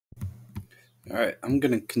All right, I'm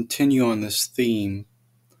going to continue on this theme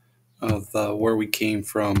of where we came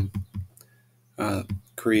from,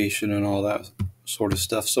 creation, and all that sort of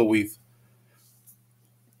stuff. So we've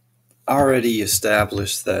already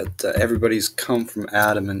established that everybody's come from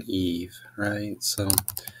Adam and Eve, right? So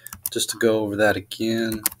just to go over that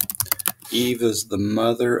again, Eve is the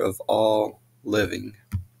mother of all living.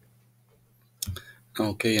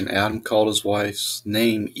 Okay, and Adam called his wife's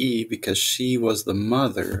name Eve because she was the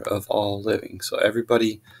mother of all living. So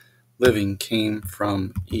everybody living came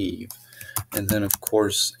from Eve. And then, of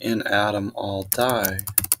course, in Adam all die,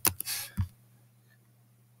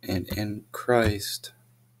 and in Christ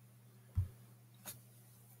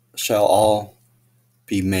shall all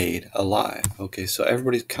be made alive. Okay, so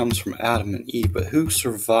everybody comes from Adam and Eve, but who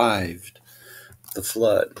survived the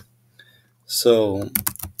flood? So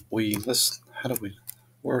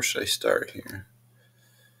where should I start here?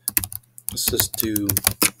 Let's do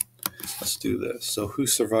this. So who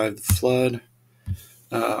survived the flood?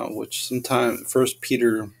 First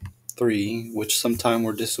Peter 3, which sometime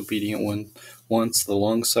were disobedient when once the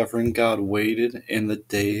long-suffering God waited in the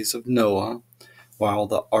days of Noah, while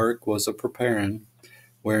the ark was a preparing,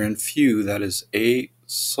 wherein few, that is 8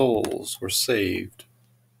 souls, were saved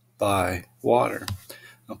by water.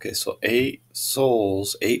 Okay, so 8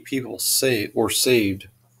 souls, 8 people were saved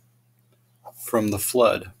from the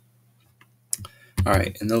flood. All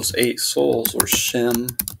right, and those 8 souls were Shem,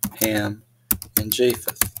 Ham, and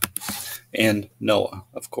Japheth, and Noah,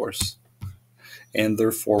 of course, and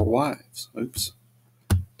their 4 wives. Oops,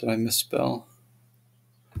 did I misspell?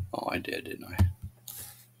 Oh, I did, didn't I?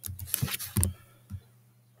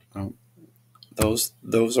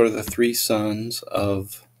 Those are the 3 sons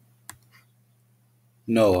of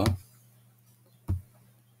Noah.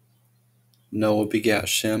 Noah begat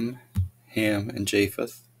Shem, Ham, and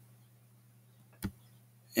Japheth,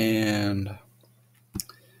 and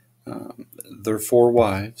their 4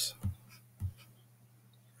 wives,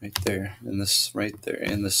 right there, in the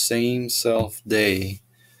same self day.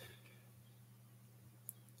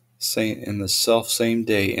 In the same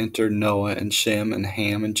day entered Noah and Shem and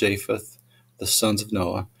Ham and Japheth, the sons of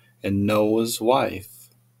Noah, and Noah's wife,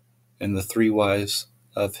 and the 3 wives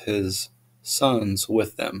of his sons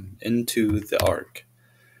with them, into the ark.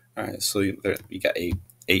 All right, so you got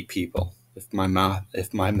eight people. If my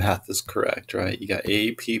math is correct, right? You got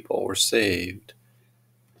 8 people were saved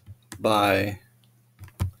by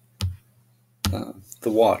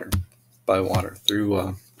water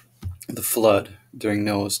through the flood during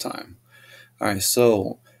Noah's time. All right,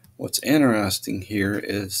 so what's interesting here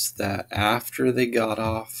is that after they got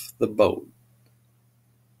off the boat,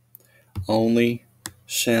 only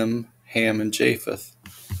Shem, Ham, and Japheth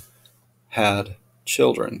had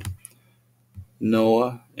children.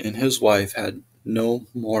 Noah and his wife had no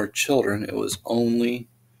more children. It was only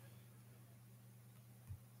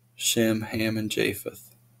Shem, Ham, and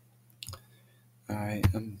Japheth. All right,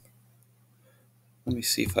 let me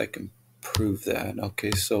see if I can prove that.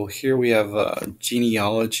 Okay, so here we have a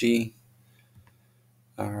genealogy.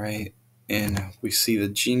 All right, and we see the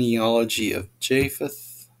genealogy of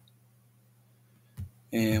Japheth,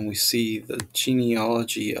 and we see the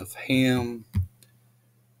genealogy of Ham,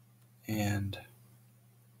 and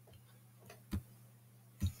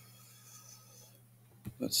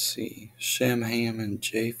let's see, Shem, Ham, and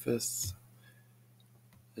Japheth.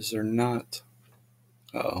 Is there not?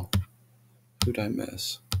 Oh, who'd I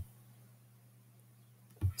miss?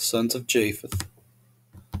 Sons of Japheth,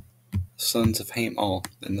 sons of Ham,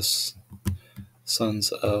 and the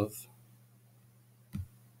sons of,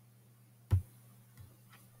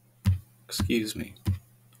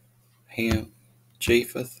 Ham,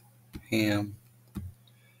 Japheth, Ham,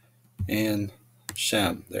 and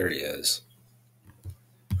Shem. There he is.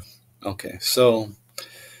 Okay, so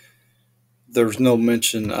there's no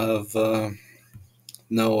mention of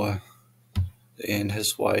Noah and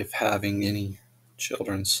his wife having any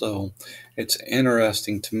children. So it's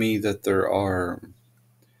interesting to me that there are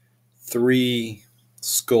 3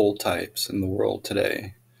 skull types in the world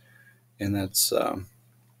today, and that's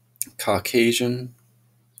Caucasian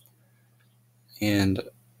and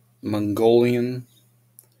Mongolian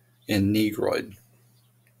and Negroid.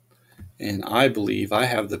 And I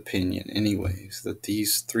have the opinion anyways, that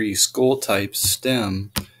these 3 skull types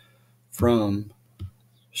stem from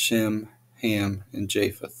Shem, Ham, and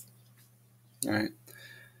Japheth. All right.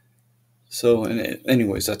 So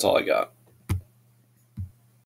anyways, that's all I got.